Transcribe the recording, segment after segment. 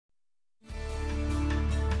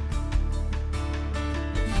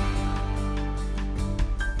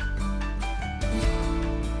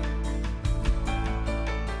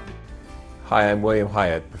Hi, I'm William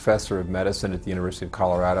Hyatt, Professor of Medicine at the University of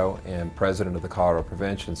Colorado and President of the Colorado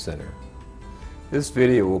Prevention Center. This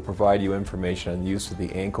video will provide you information on the use of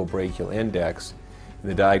the ankle-brachial index in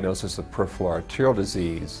the diagnosis of peripheral arterial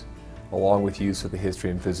disease, along with use of the history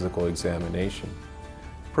and physical examination.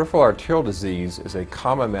 Peripheral arterial disease is a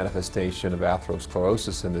common manifestation of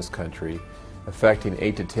atherosclerosis in this country, affecting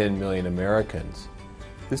 8 to 10 million Americans.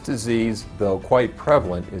 This disease, though quite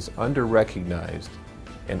prevalent, is under-recognized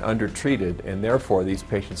and undertreated, and therefore these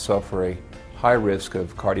patients suffer a high risk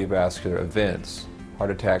of cardiovascular events,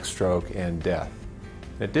 heart attack, stroke, and death.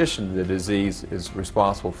 In addition, the disease is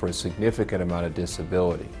responsible for a significant amount of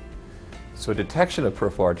disability. So detection of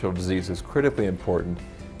peripheral arterial disease is critically important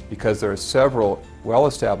because there are several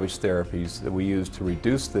well-established therapies that we use to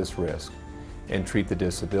reduce this risk and treat the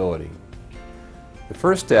disability. The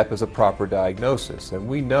first step is a proper diagnosis, and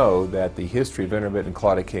we know that the history of intermittent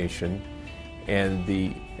claudication and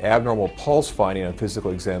the abnormal pulse finding on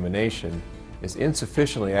physical examination is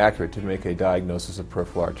insufficiently accurate to make a diagnosis of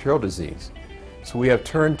peripheral arterial disease. So we have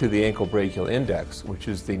turned to the ankle-brachial index, which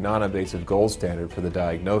is the non-invasive gold standard for the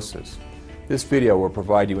diagnosis. This video will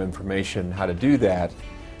provide you information on how to do that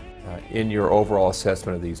in your overall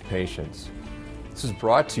assessment of these patients. This is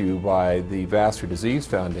brought to you by the Vascular Disease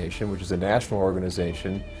Foundation, which is a national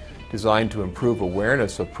organization designed to improve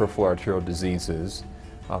awareness of peripheral arterial diseases,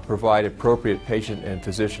 provide appropriate patient and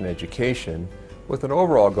physician education, with an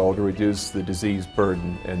overall goal to reduce the disease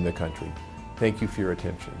burden in the country. Thank you for your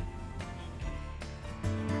attention.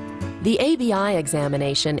 The ABI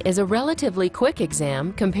examination is a relatively quick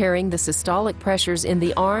exam comparing the systolic pressures in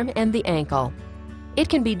the arm and the ankle. It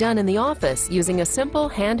can be done in the office using a simple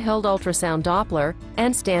handheld ultrasound Doppler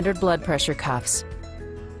and standard blood pressure cuffs.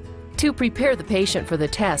 To prepare the patient for the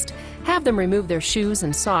test, have them remove their shoes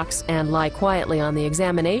and socks and lie quietly on the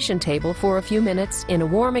examination table for a few minutes in a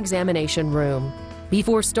warm examination room.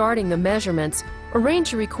 Before starting the measurements,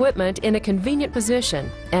 arrange your equipment in a convenient position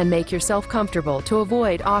and make yourself comfortable to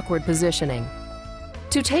avoid awkward positioning.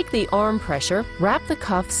 To take the arm pressure, wrap the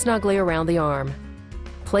cuff snugly around the arm.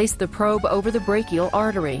 Place the probe over the brachial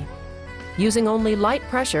artery. Using only light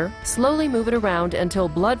pressure, slowly move it around until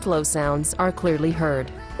blood flow sounds are clearly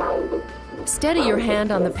heard. Steady your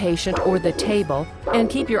hand on the patient or the table and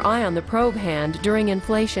keep your eye on the probe hand during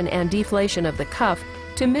inflation and deflation of the cuff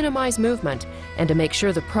to minimize movement and to make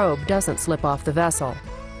sure the probe doesn't slip off the vessel.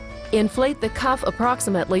 Inflate the cuff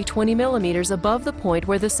approximately 20 millimeters above the point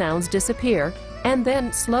where the sounds disappear, and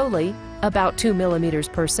then slowly, about 2 millimeters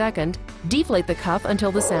per second, deflate the cuff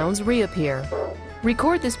until the sounds reappear.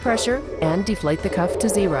 Record this pressure and deflate the cuff to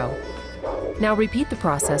 0. Now repeat the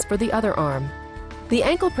process for the other arm. The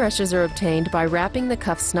ankle pressures are obtained by wrapping the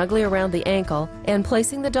cuff snugly around the ankle and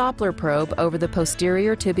placing the Doppler probe over the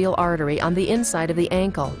posterior tibial artery on the inside of the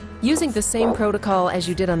ankle. Using the same protocol as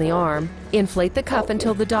you did on the arm, inflate the cuff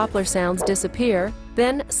until the Doppler sounds disappear,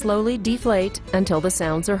 then slowly deflate until the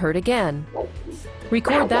sounds are heard again.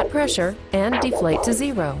 Record that pressure and deflate to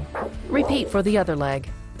 0. Repeat for the other leg.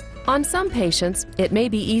 On some patients, it may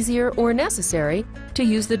be easier or necessary to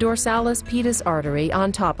use the dorsalis pedis artery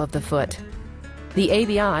on top of the foot. The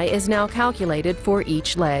ABI is now calculated for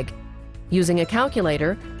each leg. Using a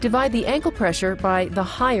calculator, divide the ankle pressure by the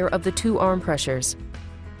higher of the two arm pressures.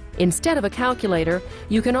 Instead of a calculator,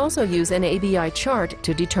 you can also use an ABI chart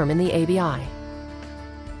to determine the ABI.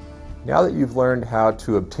 Now that you've learned how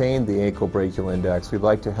to obtain the ankle-brachial index, we'd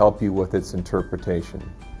like to help you with its interpretation.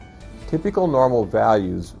 Typical normal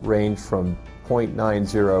values range from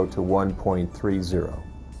 0.90 to 1.30.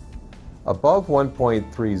 Above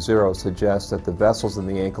 1.30 suggests that the vessels in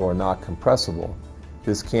the ankle are not compressible.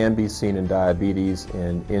 This can be seen in diabetes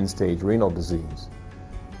and end-stage renal disease.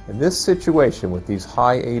 In this situation, with these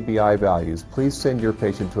high ABI values, please send your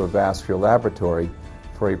patient to a vascular laboratory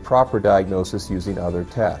for a proper diagnosis using other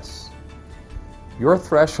tests. Your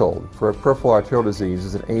threshold for a peripheral arterial disease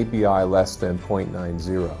is an ABI less than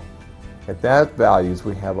 0.90. At that values,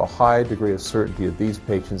 we have a high degree of certainty that these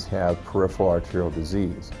patients have peripheral arterial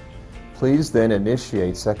disease. Please then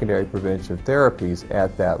initiate secondary prevention therapies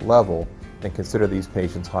at that level and consider these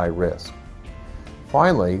patients high risk.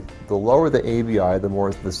 Finally, the lower the ABI, the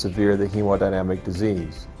more the severe the hemodynamic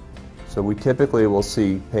disease. So we typically will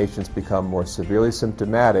see patients become more severely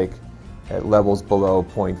symptomatic at levels below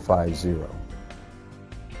 0.50.